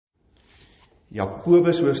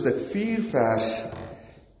Jakobus hoofstuk 4 vers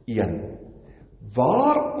 1.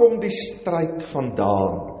 Waar kom die stryd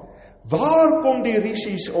vandaan? Waar kom die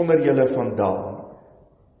rusies onder julle vandaan?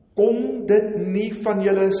 Kom dit nie van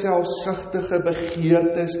julle selfsugtige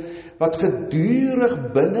begeertes wat gedurig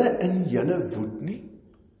binne in julle woed nie?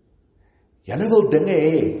 Julle wil dinge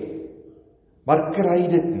hê, maar kry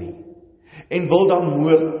dit nie, en wil dan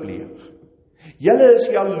moord pleeg. Julle is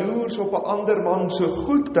jaloers op 'n ander man so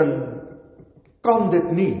goed, en kan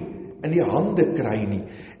dit nie in die hande kry nie,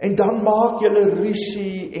 en dan maak julle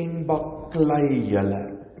rusie en baklei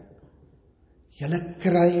julle. Julle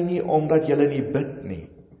kry nie omdat julle nie bid nie.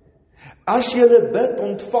 As julle bid,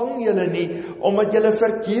 ontvang julle nie omdat julle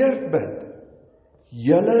verkeerd bid.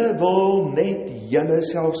 Julle wil net julle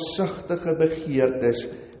selfsugtige begeertes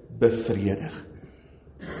bevredig.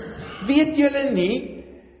 Weet julle nie,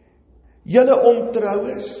 julle ontrou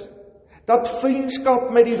is, dat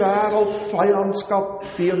vriendskap met die wêreld vyandskap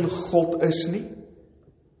teen God is nie?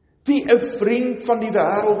 Wie 'n vriend van die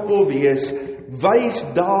wêreld wil wees, wys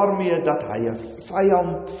daarmee dat hy 'n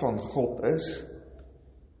vyand van God is.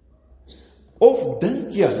 Of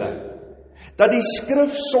dink julle dat die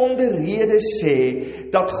skrif sonder rede sê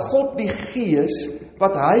dat God die Gees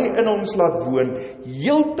wat hy in ons laat woon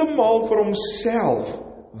heeltemal vir homself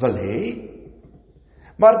wil hê?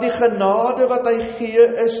 Maar die genade wat hy gee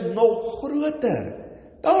is nog groter.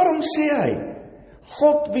 Daarom sê hy,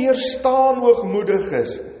 God weerstaan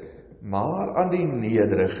hoogmoediges, maar aan die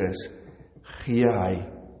nederiges gee hy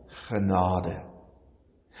genade.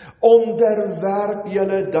 Onderwerp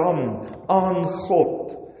julle dan aan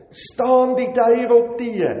God, staan die duiwel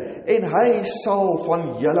teë, en hy sal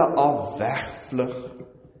van julle af wegvlug.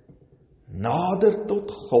 Nader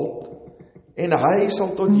tot God, en hy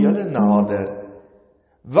sal tot julle nader.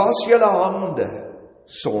 Was julle hande,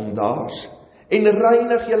 sondaars, en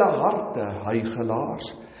reinig julle harte,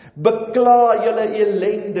 huigelaars. Bekla julle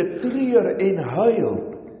ellende, treur en huil.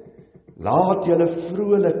 Laat julle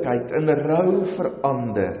vrolikheid in rou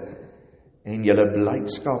verander, en julle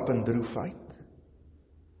blydskap in droefheid.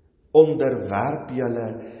 Onderwerp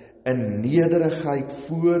julle in nederigheid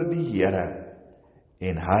voor die Here,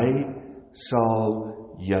 en hy sal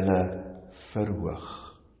julle verhoog.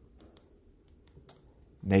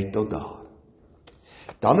 Net tot daar.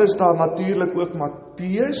 Dan is daar natuurlik ook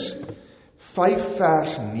Matteus 5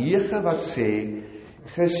 vers 9 wat sê,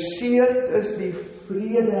 geseënd is die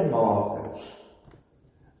vredemakers,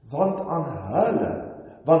 want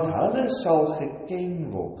hulle sal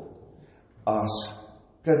geken word as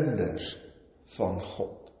kinders van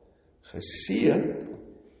God. Geseënd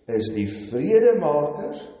is die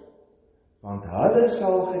vredemakers, want hulle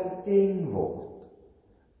sal geken word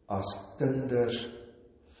as kinders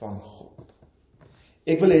van God.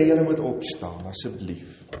 Ek wil hê julle moet opstaan,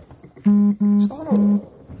 asseblief. Staan op.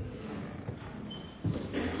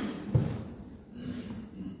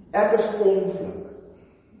 Ek is Konflik.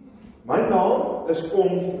 My naam is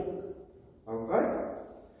Konflik. Okay?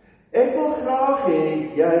 Ek wil graag hê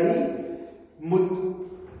jy moet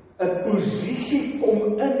 'n posisie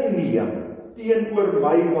kom inneem teenoor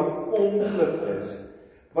my wat konflik is.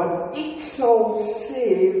 Wat iets sal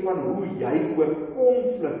sê van hoe jy oor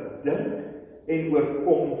konflik dink en oor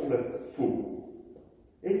konflik voel.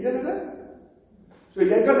 Het julle dit? So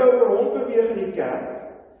jy kan nou rond beweeg in die kerk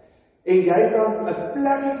en jy kan 'n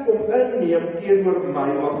plek kom inneem teenoor my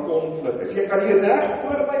wat konflik is. Jy kan hier reg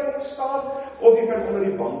voor my kom staan of jy kan onder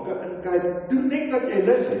die banke inkyk. Doen net wat jy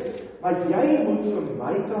lus het, maar jy moet vir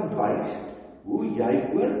my kan wys hoe jy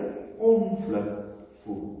oor konflik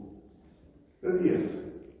voel. Beweeg.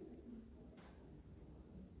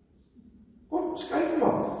 Kom, skuif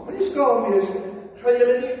maar. Maar nie skaam wees, gaan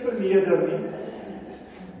julle nie verneder nie.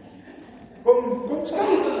 Kom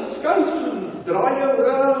skuif, draai jou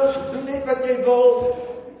rug, doen net wat jy wil,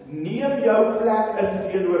 neem jou plek in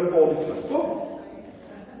teenoor konflik. Kom.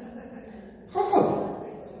 Gaan.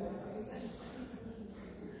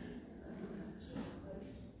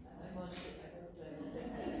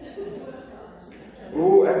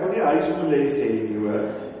 Ek wil nie huismoeles hê nie, hoor.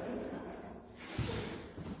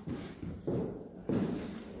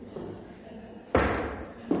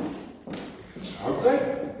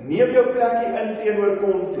 Neem jou plekkie in teenoor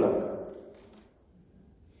konflik.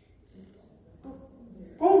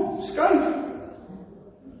 Kom, skuif.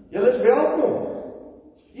 Julle is welkom.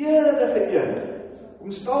 Enige een.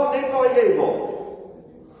 Kom staan net waar jy wil.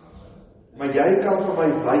 Maar jy kan vir my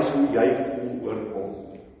wys hoe jy voel oor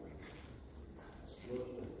konflik.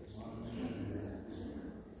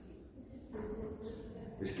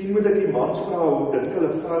 Miskien moet ek die mans vra hoe dink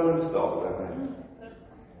hulle vrouens daaroor.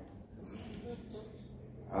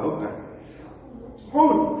 Okay.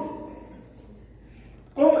 Goed.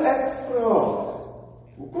 Kom ek vra,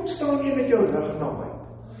 hoekom staan jy met jou rug na my?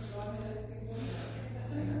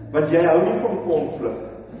 Want jy hou nie van konflik,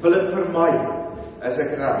 wil dit vir my, as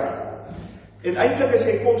ek reg. En eintlik as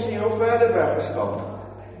jy kom, sien jy nou verder weggestaan.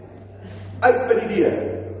 Uit by die deur.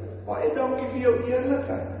 Baie dankie vir jou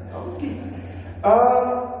eerlikheid. Dankie.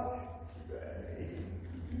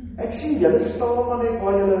 Ek sien julle staan maar net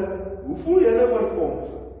waar julle, hoe voel julle oor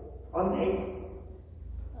konflik? Annie?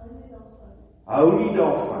 Hou nie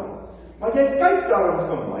daarvan. Maar jy kyk daarom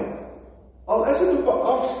vir my, al is dit op 'n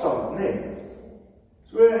afstand, nee.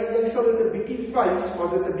 So, jy sal dit 'n bietjie vuis, maar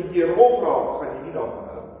as dit 'n bietjie rof raak, gaan jy nie daarvan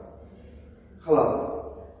hou. Glad.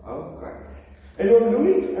 Ok. En dan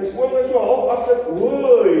Louis, is oom so half as dit,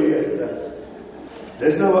 oei,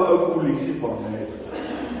 dis nou 'n ou polisieman, nee.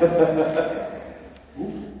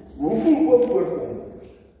 Hoe voel oom voorkom?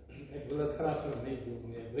 Ek wil dit graag vir my doen,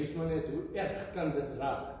 nee. Wees maar net hoe erg kan dit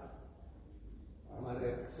raak. Maar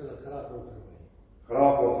ek sal dit graag wil vir my.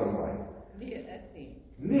 Graag wil vir my. Nee, ek nie.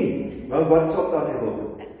 Nee, maar wat sal dan nie wil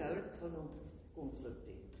doen? Ek hou dit van om konflik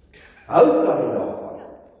te hê. Hou dan nie daarvan? Ja.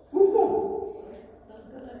 Hoekom? Dan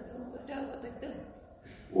kan ek hom vertel wat ek dink.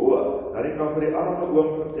 O, dan kan vir die arme oom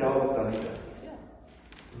vertel wat dan nie dink. Ja.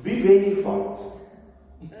 Wie wen die vat?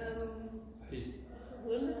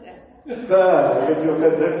 Gewoonlik ek. Ek het so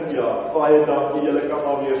gedink, ja. Baie dankie, julle kan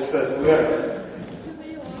alweer sit, hoor.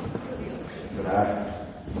 Reg.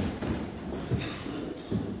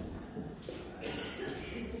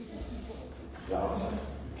 Ja.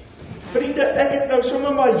 Vriende, ek het nou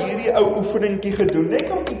sommer maar hierdie ou oefeningkie gedoen,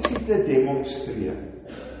 net om ietsie te demonstreer.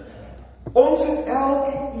 Ons het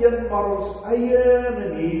elkeen maar ons eie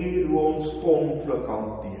manier hoe ons konflik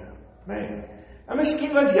hanteer, nee. En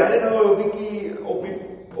miskien was jy nou 'n bietjie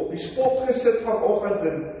op die spot gesit vanoggend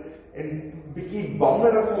en bietjie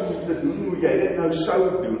bangerig om te doen hoe jy dit nou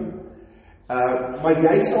sou doen. Maar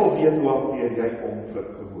jy sal weet hoe hanteer jy konflik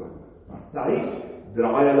gewoon. Party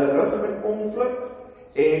draai hulle rug met konflik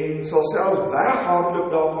en sal selfs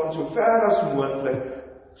weghardloop daarvan so ver as moontlik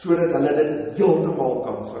sodat hulle dit heeltemal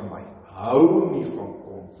kan vermy. Hou nie van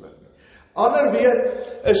konflik nie. Ander weer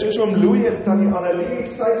is soos oom Louis en tannie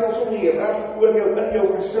Annelies, sy sal sommer hier reg voor jou in jou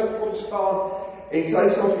gesig kom staan en sy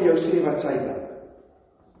sal vir jou sê wat sy dink.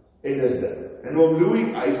 En dis dit. En oom Louis,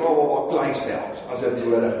 hy sal wel klein selfs, as dit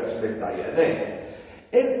nodig is met tye, nee.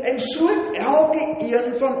 En so het elke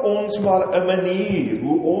een van ons maar 'n manier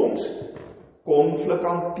hoe ons konflik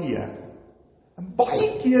hanteer. En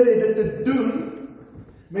baie keer het dit te doen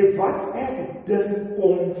met wat ek dink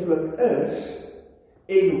konflik is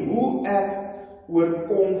en hoe ek oor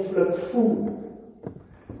konflik voel.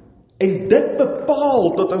 En dit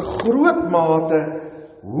bepaal tot 'n groot mate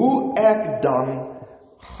hoe ek dan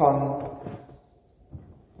gaan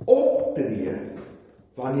optree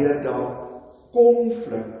wanneer daar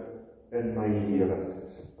konflik in my lewe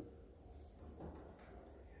is.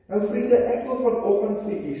 Nou vriende, ek wil vanoggend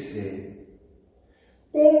vir u sê,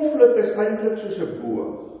 konflik is eintlik soos 'n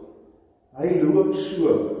boog. Hy loop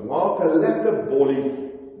so, maak 'n lekker bollie,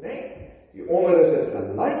 né? Die onder is dit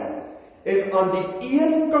gelyk en aan die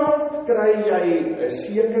een kant kry jy 'n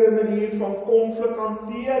sekere manier van konflik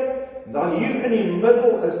hanteer. Dan hier in die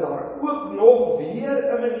middel is daar ook nog weer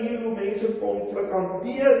 'n manier hoe mense konflik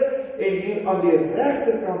hanteer en hier aan die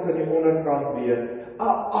regterkant en die onderkant weer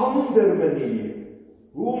 'n ander manier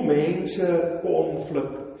hoe mense konflik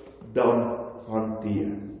dan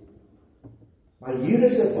hanteer. Maar hier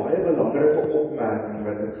is 'n baie belangrike opmerking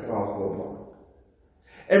wat ek graag wil maak.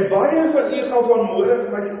 En baie van u gaan vanmôre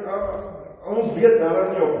vir my sê, ons weet daar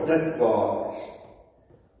nie op dit waar is.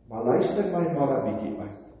 Maar luister my maar 'n bietjie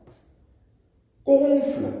uit.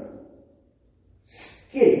 Konflik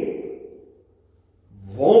skep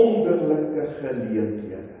wonderlike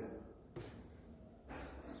geleenthede.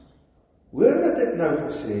 Hoor wat ek nou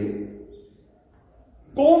gesê,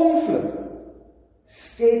 konflik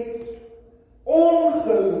skep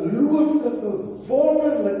ongelooflike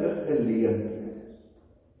wonderlike geleenthede.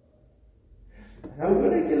 Nou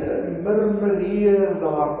hoor ek julle murmureer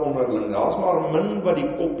daar onderling, daar's maar min wat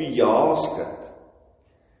die koppie ja skud.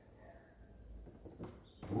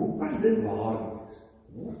 Hoe kan dit waar wees?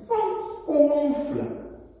 Hoe kan konflik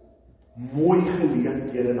mooi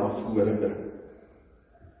geleenthede na vore bring?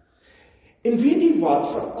 En weet jy wat,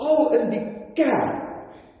 veral in die kerk,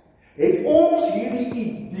 het ons hierdie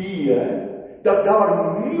idee, dat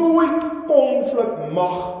daar nooit konflik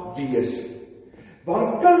mag wees.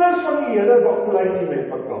 Want kinders van die Here wat klein nie met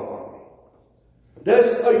mekaar nie.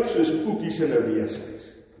 Dis uit soos koekies in 'n weeshuis.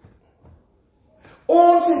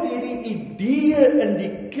 Ons het hierdie idee in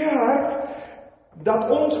die kerk, dat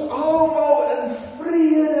ons almal in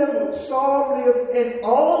vrede moet saamleef en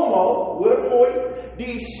almal, hoor mooi,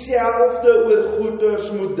 dieselfde oor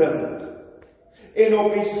goeders moet dink en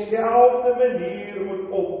op dieselfde manier moet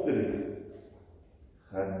optree.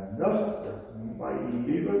 Genigtig, my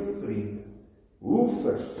liewe vriende, hoe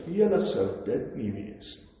vervelig sou dit nie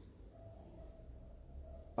wees nie?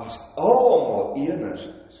 As almal eners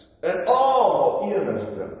is, en almal eners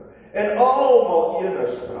dink, en almal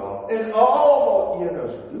eners praat, en almal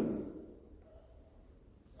eners doen.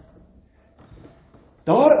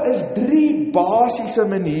 Daar is 3 basiese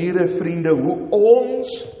maniere, vriende, hoe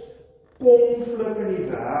ons konflik in die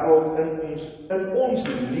wêreld in ons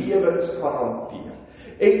lewens gaan hanteer.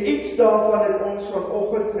 En iets daarvan het ons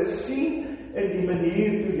vanoggend gesien in die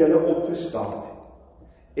manier toe julle opgestaan het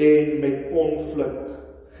en met konflik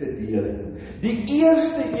gedeel het. Die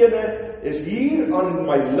eerste ene is hier aan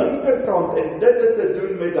my linkerkant en dit het te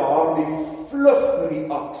doen met daardie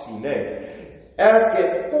vlugreaksie, né? Ek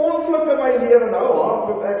het konflik in my lewe, nou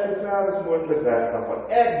hardloop ek so ver as moontlik weg daarvan.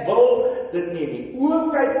 Ek wil dit nie in die oë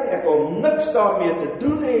kyk nie, ek wil niks daarmee te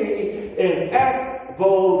doen hê nie, en ek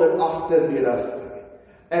wil dit agter die rug kry.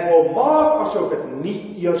 Ek wil maak asof dit nie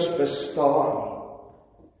eers bestaan nie.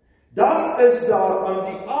 Dan is daar aan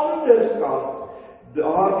die ander kant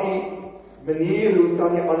daardie manier hoe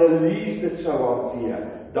kan die analise dit sou hanteer.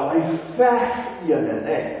 Daai veg ene,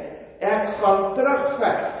 né? Ek gaan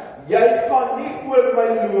terugveg. Jy gaan nie oor my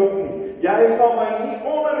loop nie. Jy gaan my nie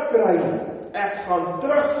onderkry nie. Ek gaan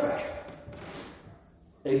terugveg.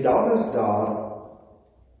 En dan is daar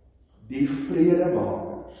die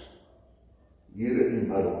vredemakers hier in die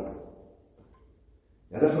middel.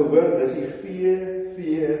 Jy het gehoor, dis die V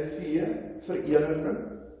vereniging.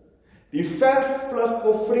 Die veg, vlug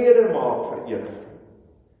of vredemaak vereniging.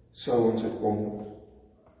 Sou ons dit kom.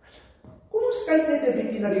 Kom ons kyk net 'n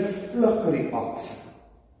bietjie na die vlugreaksie.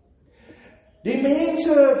 Die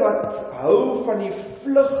mense wat hou van die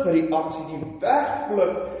vlugreaksie, die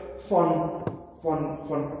wegvlug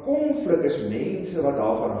van konflik is mense wat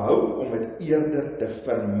daarvan hou om dit eerder te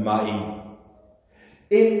vermy.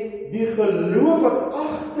 En die geloof wat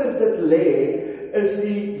agter dit lê, is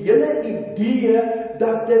die hele idee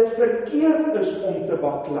dat dit verkeerd is om te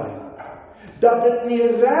baklei. Dat dit nie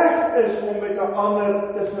reg is om met 'n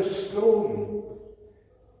ander te verskil nie.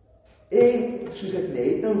 En soos ek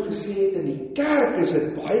net nou gesê het, in die kerk is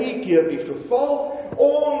dit baie keer die geval.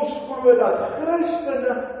 Ons glo dat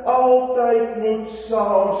Christene altyd moet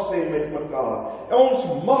saamstem met mekaar. En ons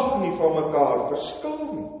mag nie van mekaar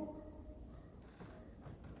verskil nie.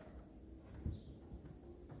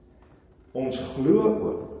 Ons glo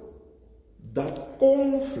ook dat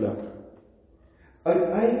konflik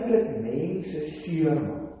uiteindelik mense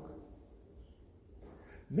seermaak.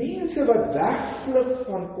 Mense wat wegvlug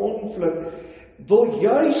van konflik wil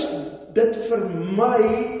juis dit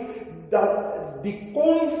vermy dat die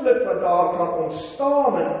konflik wat daar gaan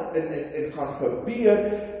ontstaan en gaan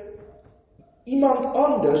gebeur, iemand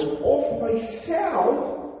anders of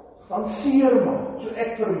myself gaan seermaak. So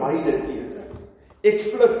ek vermy dit eerder. Ek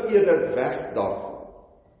vlug eerder weg daarvan.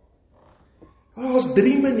 Daar is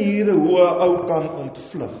 3 maniere hoe 'n ou kan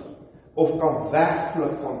ontvlug of kan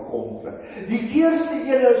wegvlug van konflik. Die eerste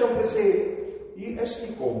een is om te sê, hier is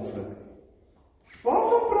nie konflik.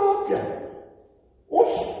 Waarvan praat jy?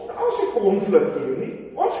 Ons is konflik hier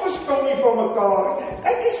nie. Ons verskil nie van mekaar nie.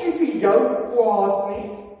 Ek is nie vir jou kwaad nie.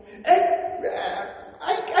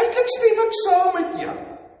 Eintlik stem ek saam met jou.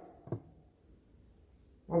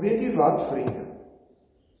 Maar weet jy wat, vriende?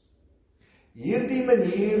 Hierdie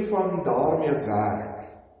manier van daarmee werk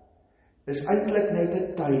is eintlik net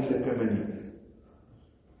 'n tydelike manier.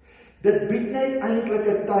 Dit bied net eintlik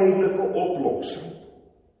 'n tydelike oplossing.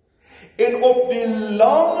 En op die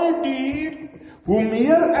lange duur, hoe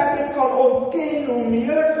meer ek dit gaan ontken, hoe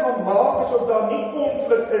meer ek gaan maak asof daar nie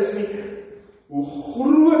konflik is nie, hoe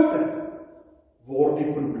groter word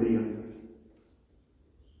die probleem.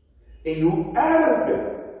 En hoe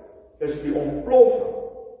erger is die ontploffing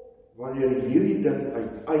wanneer hierdie ding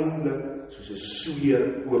uiteindelik soos 'n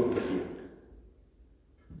sweer oopbreek.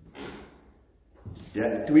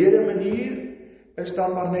 Die tweede manier is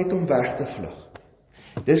dan maar net om weg te vlug.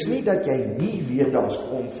 Dis nie dat jy nie weet daar's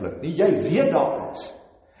konflik nie, jy weet daar is.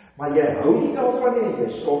 Maar jy hou nie daarvan nie, jy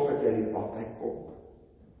sorg dat jy die pad uitkom.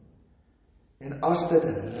 En as dit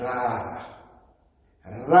rarig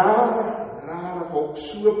op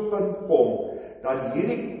so 'n punt kom, dat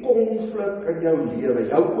hierdie konflik in jou lewe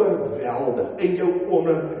jou oorweldig en jou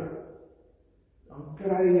onderkry, dan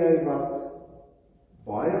kry jy wat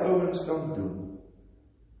baie ouens dan doen.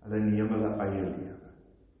 Hulle neem hulle eie lewe.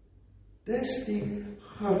 Dis die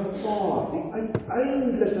gevaar, die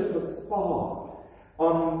uiteindelike gevaar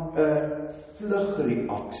aan 'n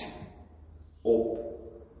vlugreaksie op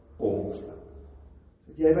konflik.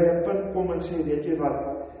 Dat jy by 'n punt kom en sê, weet jy wat,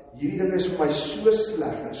 hierdie ding is vir my so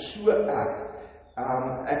sleg en so erg.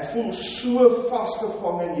 Ek voel so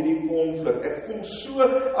vasgevang in hierdie konflik. Ek voel so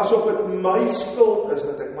asof dit my skuld is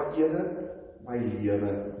dat ek maar eerder my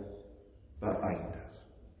lewe beëindig.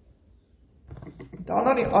 Dan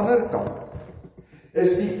aan die ander kant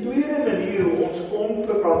is die tweede manier hoe ons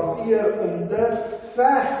konflik hanteer om te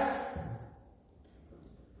veg.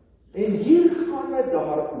 En hier gaan dit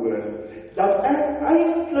daaroor dat ek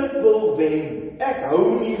eintlik wil wen. Ek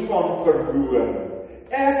hou nie van verloor.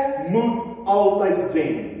 Ek moet altyd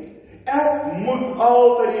wen. Ek moet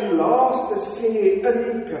altyd die laaste sê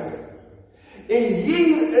inkry. En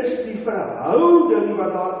hier is die verhouding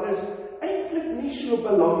wat daar is eintlik nie so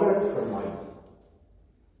belangrik vir my.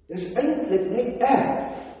 Dis eintlik net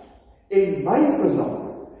ek en my belang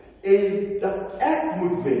en dat ek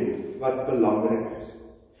moet wen wat belangrik is.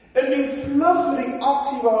 In die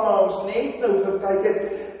vlugreaksie waarna ons net nou gekyk het,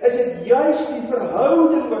 is dit juis die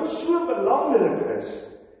verhouding wat so belangrik is,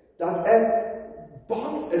 dat ek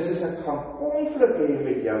bang is as ek gaan konflik hê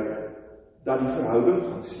met jou, dat die verhouding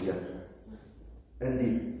gaan seer. In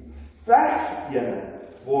die vegene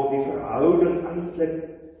word die verhouding eintlik,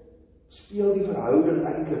 speel die verhouding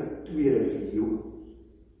eintlik tweede viool.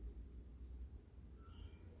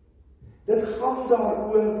 Dit gaan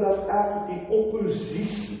daaroor dat ek die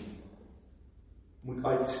oppositie moet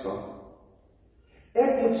uitstaan.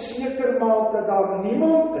 Ek moet seker maak dat daar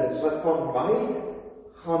niemand is wat van my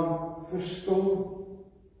gaan verstom.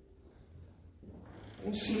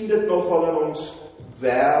 Ons sien dit nogal in ons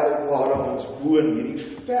wêreld waarin ons woon, hierdie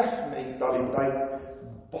vegmentaliteit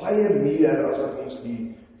baie meer as wat ons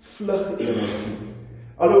die vlugenergie.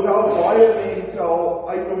 Alhoewel baie mense al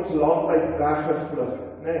uit ons land uit weggevlug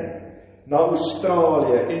het, nee, na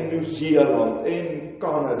Australië en Nieu-Seeland en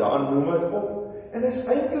Kanada, en noem het op. En is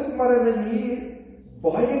eintlik maar 'n manier,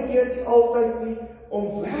 baie keer altyd nie,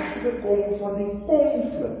 om weg te kom van die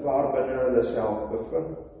konflik waarbinne hulle self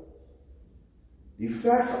bevind. Die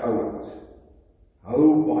vegouers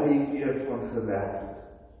hou baie keer van geweld.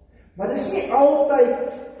 Maar dis nie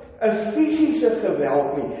altyd 'n fisiese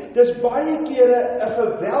geweld nie. Dis baie kere 'n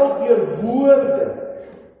geweld deur woorde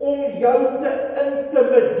om jou te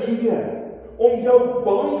intimideer, om jou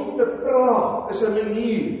bang te praat, is 'n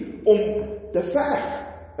manier om te veg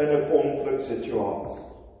in 'n konfliksituasie.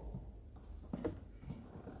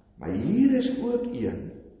 Maar hier is ook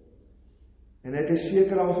een, en ek is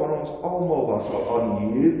seker al van ons almal was al aan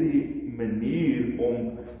hierdie manier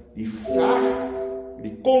om die veg,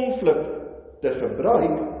 die konflik te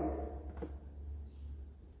gebruik,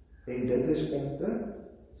 en dit is om te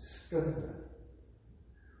skinder.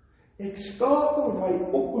 Ek skakel my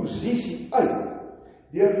oppositie uit,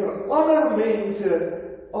 deur vir ander mense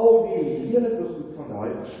al die lelike goed van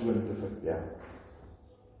daai persoon te vertel.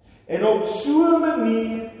 En op so 'n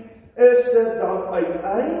manier is dit dan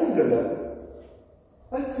uiteindelik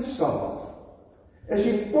uitgeskakel. Is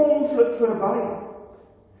die konflik verby.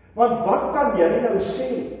 Want wat kan jy nou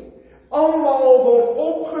sê? Almal word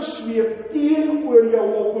opgesweep teenoor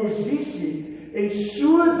jou oppositie en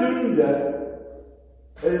sodoende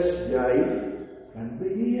is jy in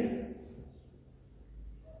beheer.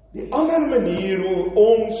 Die ander manier hoe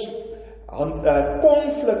ons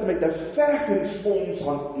konflik met 'n vegrespons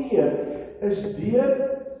hanteer, is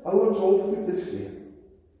deur ouens hof toe te sleep.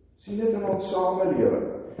 Sien dit in ons samelewing.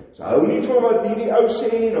 So hou nie van wat hierdie ou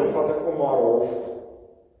sê nie, nou vat ek hom maar hof.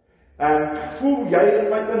 En voel jy het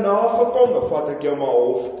my te nagekom, dan vat ek jou maar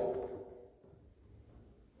hof toe.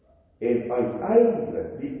 En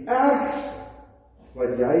uiteindelik, die ergste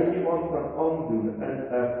wat jy iemand kan aandoen in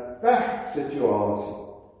 'n vegsituasie,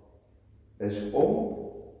 is om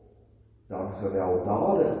dan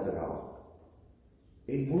gewelddadig te raak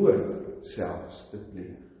en moord selfs te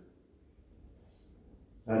pleeg.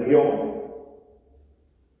 Rion,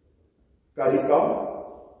 Karika,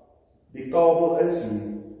 die kabel is hier.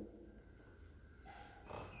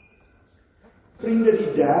 Vriende,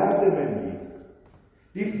 die derde manier,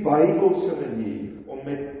 die Bybelse manier om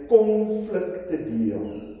met konflik te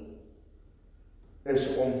deel,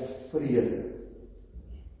 is om vrede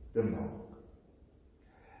te maak.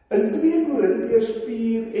 In 2 Korintiërs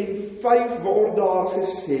 4 en 5 word daar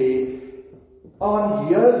gesê, aan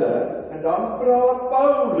julle, en dan praat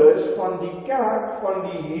Paulus van die kerk, van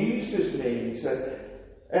die Jesusmense,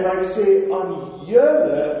 en hy sê, aan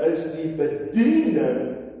julle is die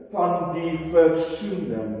bediening van die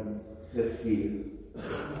versoening gegee.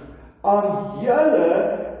 Aan julle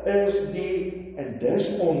is die En dis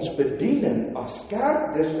ons bediening as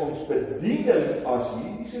kerk, dis ons bediening as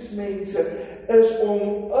Jesus mense, is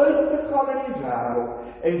om uit te gaan in die wêreld,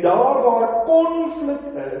 en daar waar konflik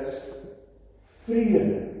is,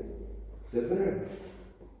 vrede te bring.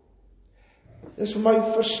 Dis vir my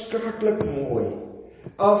verskriklik mooi,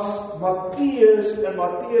 as Matteus in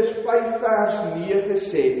Matteus 5 vers 9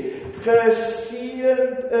 sê,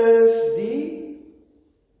 geseënd is die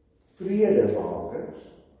vredemakers.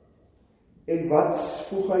 En wat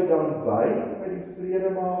voeg hy dan by die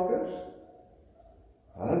vredemakers?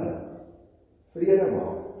 Hulle,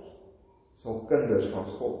 vredemakers, sal kinders van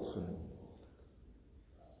God genoem.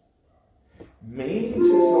 Mense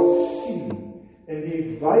sal sien in die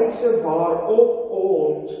wyse waarop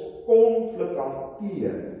ons konflik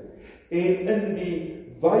hanteer en in die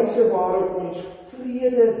wyse waarop ons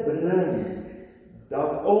vrede bring,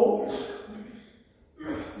 dat ons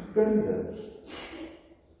kinders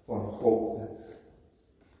van God is.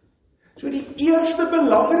 So die eerste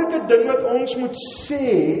belangrike ding wat ons moet sê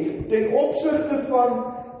ten opsigte van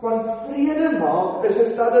vrede maak,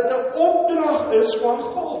 is dat dit 'n opdrag is van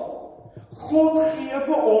God. God gee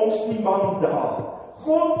vir ons die mandaat.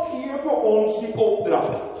 God gee vir ons die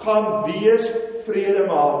opdrag. Gaan wees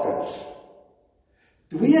vredemakers.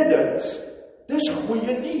 Tweedens, dis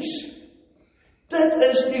goeie nuus. Dit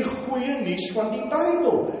is die goeie nuus van die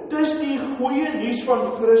Bybel. Dis die goeie nuus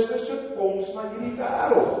van Christus se koms na hierdie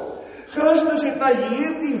wêreld. Christus het na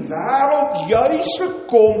hierdie wêreld juis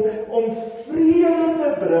gekom om vrede te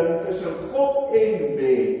bring tussen God en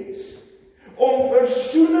mens. Om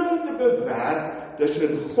versoening te bewerk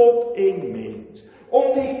tussen God en mens.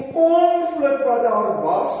 Om die konflik wat daar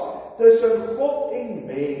was tussen God en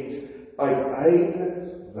mens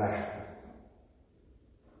uiteindelik weg.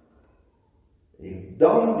 En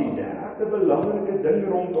dan die derde belangrike ding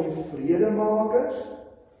rondom vredemakers,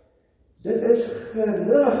 dit is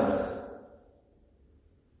gerig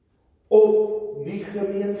op die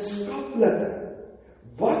gemeenskaplike.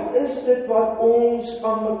 Wat is dit wat ons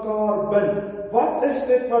aan mekaar bind? Wat is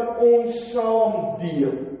dit wat ons saam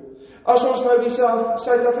deel? As ons nou die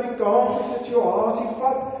Suid-Afrikaanse situasie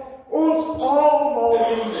vat, ons almal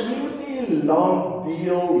in hierdie land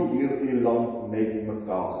deel hierdie land met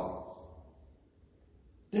mekaar.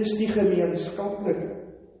 Dis die gemeenskaplike.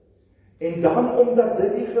 En dan omdat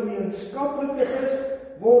dit die gemeenskaplike is,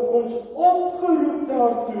 word ons opgeroep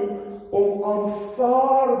daartoe om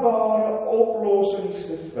aanvaarbare oplossings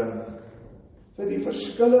te vind vir die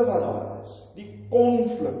verskille wat daar is, die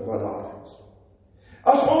konflik wat daar is.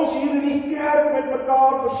 As ons hier in die kerk met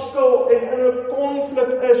mekaar verskil en in 'n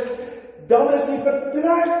konflik is, dan is die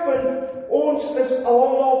vertrekpunt, ons is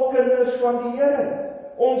almal kinders van die Here.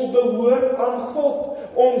 Ons behoort aan God.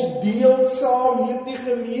 Ons deel saam hierdie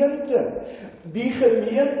gemeente. Die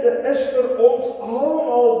gemeente is vir ons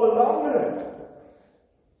almal belangrik.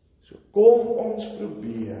 So kom ons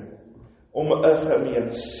probeer om 'n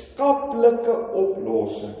gemeenskaplike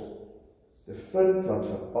oplossing te vind wat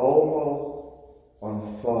vir almal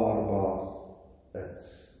aanvaarbaar is.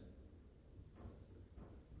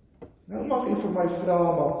 Nou mag u vir my vra,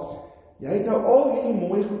 maar jy het nou al hierdie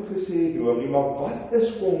mooi goed gesê, Dominee, maar wat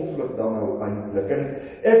is konflik dan nou eintlik? En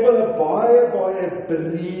ek wil 'n baie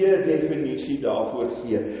breë definisie daarvoor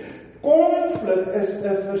gee. Konflik is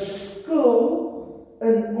 'n verskil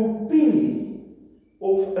in opinie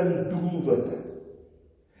of in doelwitte.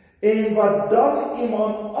 En wat dan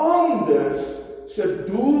iemand anders se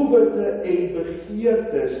doelwitte en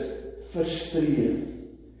begeertes verstreef.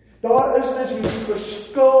 Daar is dus hierdie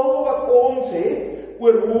verskil wat ons het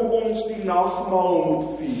oor hoe ons die nagmaal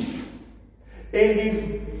moet vier. En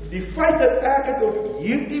die feit dat ek het op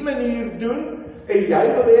hierdie manier doen, en jy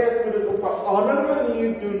wil hê ek moet dit op 'n ander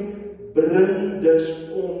manier doen, bring dus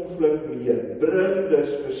konflik meer, bring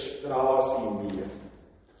dus frustrasie meer.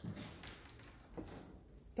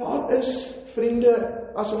 Daar is, vriende,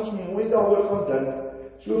 as ons mooi daaroor gaan dink,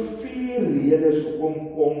 so 4 redes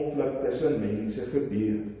hoekom konflik tussen mense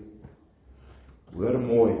gebeur. Hoor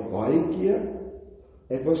mooi, baie keer,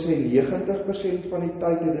 ek wil sê 90% van die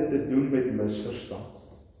tyd het dit te doen met misverstand.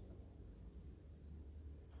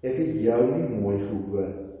 Ek het jou nie mooi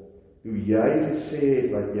gehoor, toe jy gesê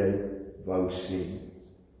het wat jy wou sê.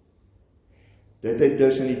 Dit het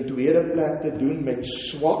dus in die tweede plek te doen met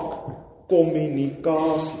swak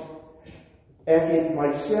kommunikasie. Ek het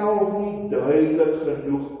myself nie duidelik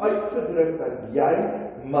genoeg uitgedruk dat jy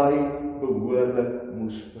my behoorlik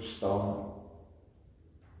moes verstaan.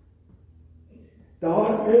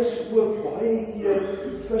 Daar is ook baie keer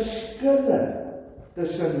verskille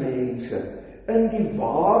tussen mense. in die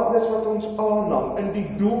waardes wat ons aanhang, in die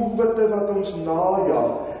doelwitte wat ons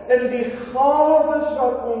najag, in die gawes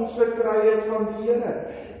wat ons gekry het van die Here.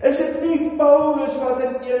 Is dit nie Paulus wat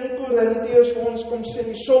in 1 Korintiërs vir ons kom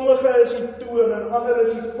sê, sommige is die toon en ander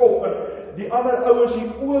is die kop en die ander ou is die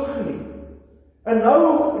oog nie. En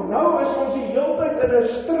nou is ons die hele tyd in 'n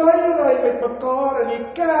strydery met mekaar in die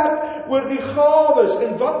kerk oor die gawes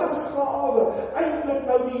en watter gawe eintlik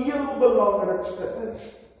nou die heel belangrikste is.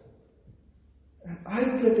 En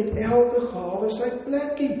eintlik het elke gawe sy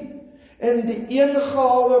plekkie. En die een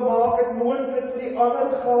gawe maak dit moontlik vir die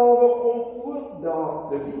ander gawe om ook daar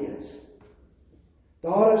te wees.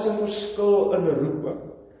 Daar is 'n verskil in roeping.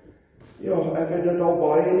 Ja, ek het dit al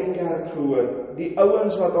baie in die kerk gehoor. Die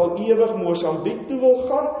ouens wat al ewig Mosambiek toe wil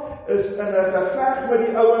gaan, is in 'n geveg met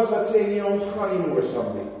die ouens wat sê nee, ons gaan nie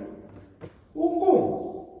Mosambiek toe. Hoekom?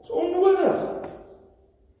 Dit is onnodig.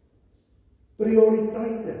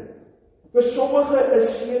 Prioriteite. Vir sommige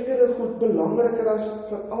is sekere goed belangriker as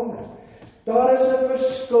vir ander. Daar is 'n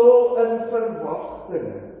verskil in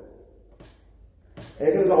verwagtinge.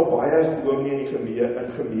 Ek het al baie as dominee in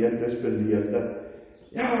gemeentes beleef dat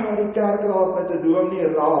die kerkraad met 'n dominee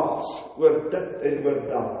raas oor dit en oor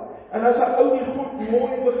dat. En as 'n ou die goed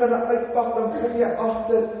mooi begin uitpak, dan kom jy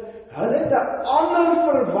agter, hulle het 'n ander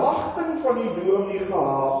verwagting van die dominee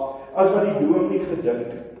gehad as wat die dominee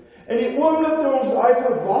gedink het. En die oomblik toe ons daai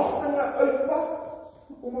verwagtinge uitpak,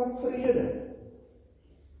 kom aan vrede.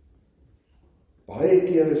 Baie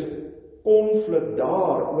keer is konflik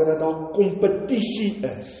daar oor dat daar kompetisie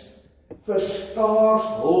is vir skaars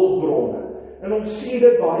hulpbronne. En ons sien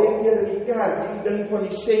dit baie keer in die kerk, die ding van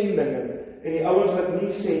die sending en die ouens wat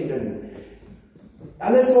nie sending nie.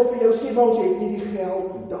 Hulle sal vir jou sê, maar ons het nie die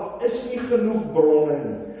geld, daar is nie genoeg bronne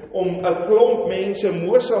nie, om 'n klomp mense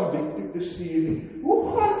Mosambiek toe te stuur nie. Hoe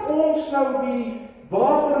gaan ons nou die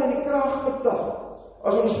water en die krag betaal,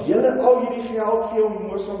 as ons al hierdie geld gee om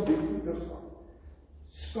Mosambiek toe te gaan?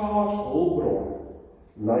 Skaars hulpbronne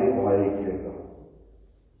lei baie keer daar.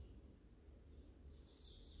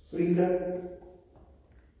 Vriende,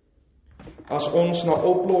 as ons na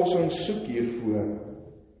oplossings soek hiervoor,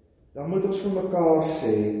 dan moet ons vir mekaar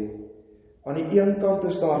sê, aan die een kant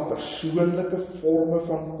is daar persoonlike forme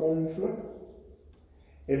van konflik,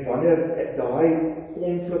 en wanneer daai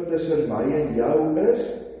konflik tussen my en jou is,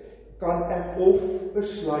 kan ek of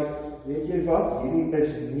besluit, weet jy wat, hierdie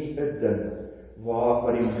is nie 'n ding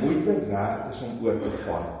waar die moeite werd is om oor te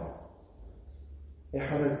gaan. Ek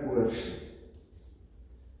gaan dit oorsien.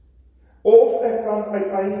 Of ek kan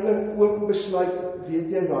uiteindelik ook besluit,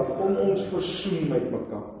 weet jy wat, kom ons versoen met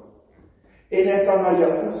mekaar. En ek kan na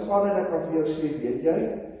jou toe gaan en ek kan vir jou sê, weet jy,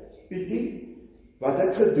 Pietie, wat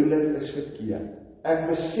ek gedoen het is verkeerd. Ek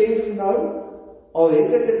besef nou, al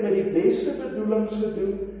het ek dit met die beste bedoelings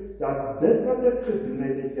gedoen, dat dit wat ek gedoen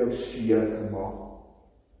het jou seer gemaak.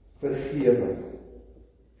 Vergewe.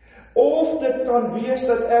 Of dit kan wees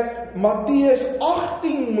dat ek Matteus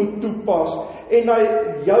 18 moet toepas en na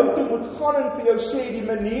jou toe moet gaan en vir jou sê, die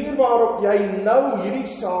manier waarop jy nou hierdie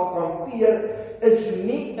saak hanteer, is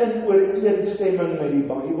nie in ooreenstemming met die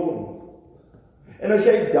Bybel. En as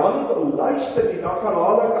jy dan wil luister, dan gaan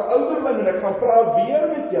haal ek 'n ouderling en ek gaan praat weer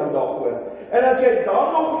met jou daaroor. En as jy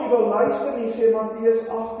dan nog nie wil luister en jy sê Matteus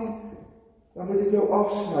 18, dan moet ek jou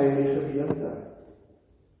afsny in die gemeente.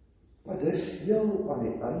 Maar dis heel aan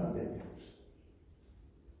die einde.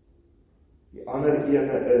 Die ander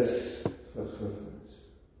ene is vergifnis.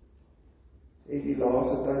 En die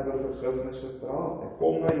laaste tyd oor vergifnis gepraat. Ek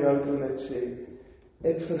kom na jou toe en ek sê,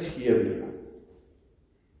 ek vergewe jou.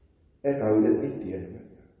 Ek hou dit nie teen met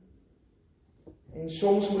jou. En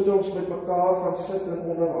soms moet ons met mekaar gaan sit en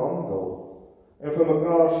onderhandel. En vir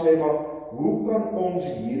mekaar sê, maar hoe kan ons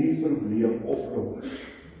hierdie probleem oplos?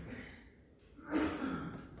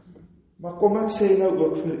 Maar kom ek sê nou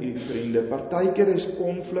ook vir u vriende, partykeer is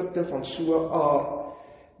konflikte van so 'n aard,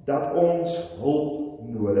 dat ons hulp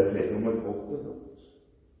nodig het om dit op te los.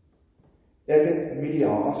 Ek het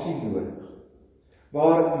mediasie nodig,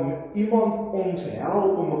 waar iemand ons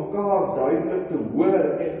help om mekaar duidelik te hoor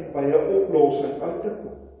en by 'n oplossing uit te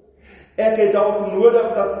kom. Ek het dalk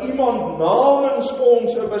nodig dat iemand namens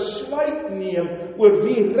ons 'n besluit neem oor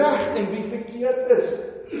wie reg en wie verkeerd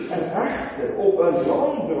is. 'n regter of 'n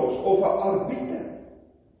landdros of 'n arbiter.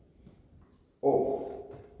 Of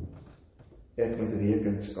ek moet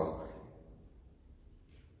rekenskap gee.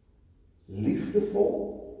 Liefdevol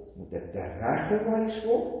moet dit tereggewys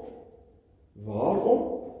word. Waarom?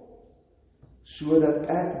 Sodat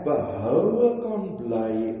ek behoue kan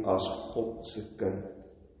bly as God se kind.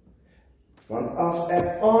 Want as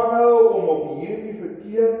ek aanhou om op hierdie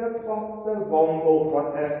verkeerde pad te wandel,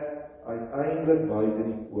 gaan ek uiteindelik buite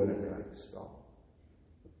die koninkryk staan.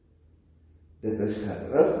 Dit is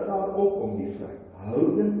gerig daarop om die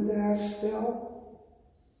verhouding te herstel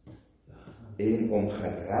en om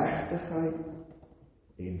geregtigheid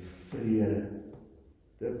en vrede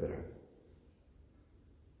te bring.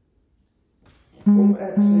 Kom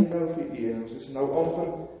ek sê nou vir u, ons is nou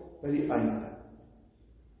amper by die einde.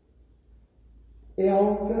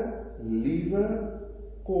 Elke liewe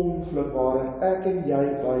konflik waarin ek en jy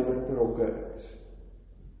by betrokke is,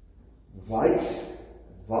 wys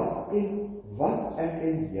wat ek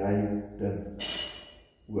en jy dink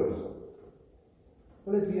oor God.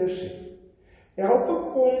 Wil dit weer sê. Elke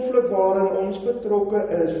konflik waarin ons betrokke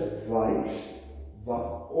is, wys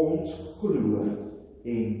wat ons glo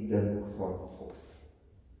en dink van God.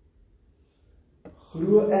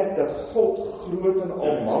 Glo ek dat God groot en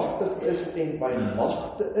almagtig is en by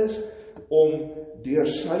magte is om deur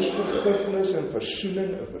sy vergifnis en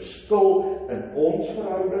versoening 'n verskil in ons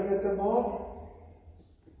verhoudinge te maak?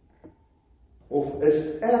 Of is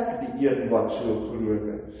ek die een wat so groot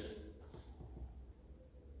is,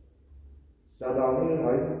 dat daar nie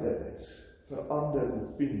ruimte is vir ander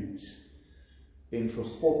opinies en vir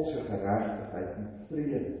God se geregtigheid en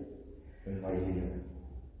vrede in my lewe?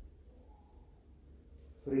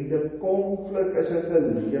 Vriende, konflik is 'n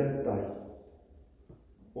geleentheid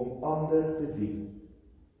om ander te dien,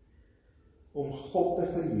 om God te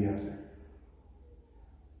verheerlik,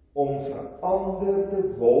 om verander te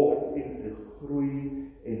word en te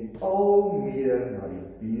groei en al meer na die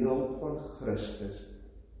beeld van Christus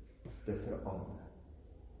te verander.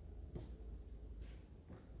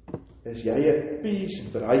 Is jy 'n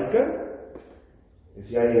peacebreaker? Is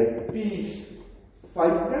jy 'n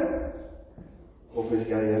peacefighter? Of is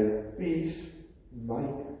jy 'n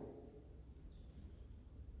peacemaker?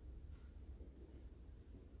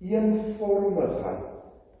 Eenvormigheid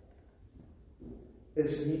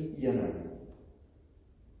is nie eenheid.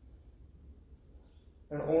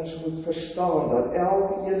 En ons moet verstaan dat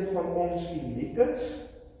elkeen van ons uniek is.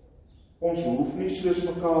 Ons hoef nie soos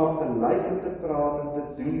mekaar te lyk en te praat en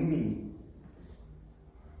te doen nie.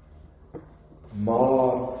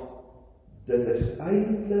 Maar dit is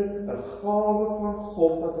eintlik 'n gawe van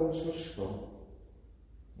God wat ons verskil.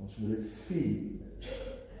 Ons moet dit vier.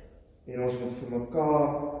 En ons moet vir mekaar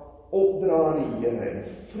opdra aan die Here en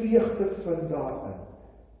vreugde vind daarin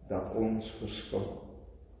dat ons verskil.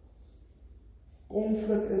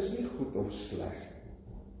 Konflik is nie goed of sleg.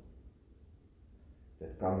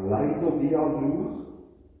 Dit kan lei tot dialoog.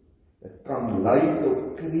 Dit kan lei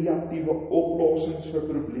tot kreatiewe oplossings vir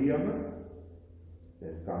probleme.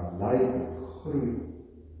 Dit kan lei tot groei.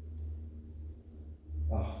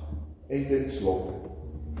 En dit slotte.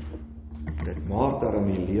 Dit maak daarom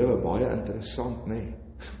die lewe baie interessant, nee.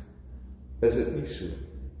 Is dit nie so?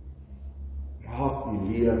 Maak die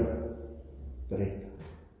lewe prettig.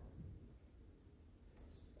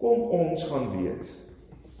 Kom ons gaan wees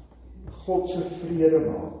God se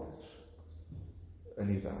vredemakers in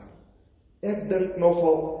die wêreld. Ek dink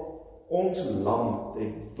nogal ons land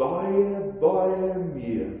het baie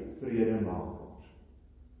meer vredemakers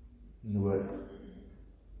nodig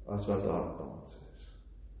as wat daar tans is.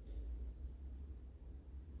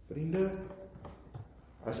 Vriende,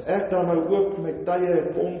 as ek dan nou ook met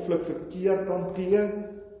tye konflik verkeerd hanteer,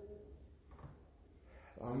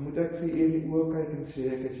 dan moet ek vir u in die oë kyk en sê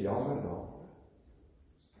ek is jammer daaroor.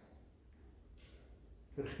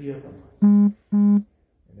 Vergeef my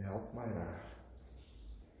en help my reg,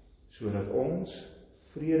 sodat ons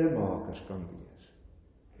vredemakers kan wees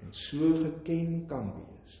en so geken kan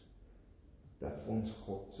wees dat ons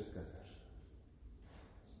God se kinders is.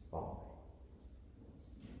 Amen.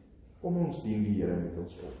 Kom ons dien die Here met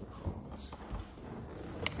ons offergawe.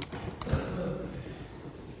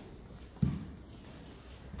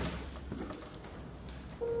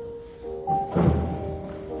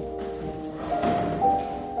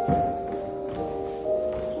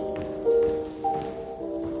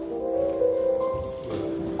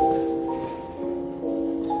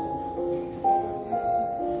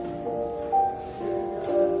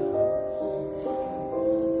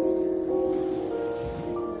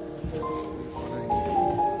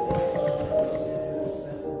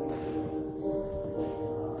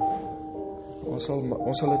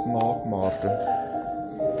 Ons sal dit maak, Maarten.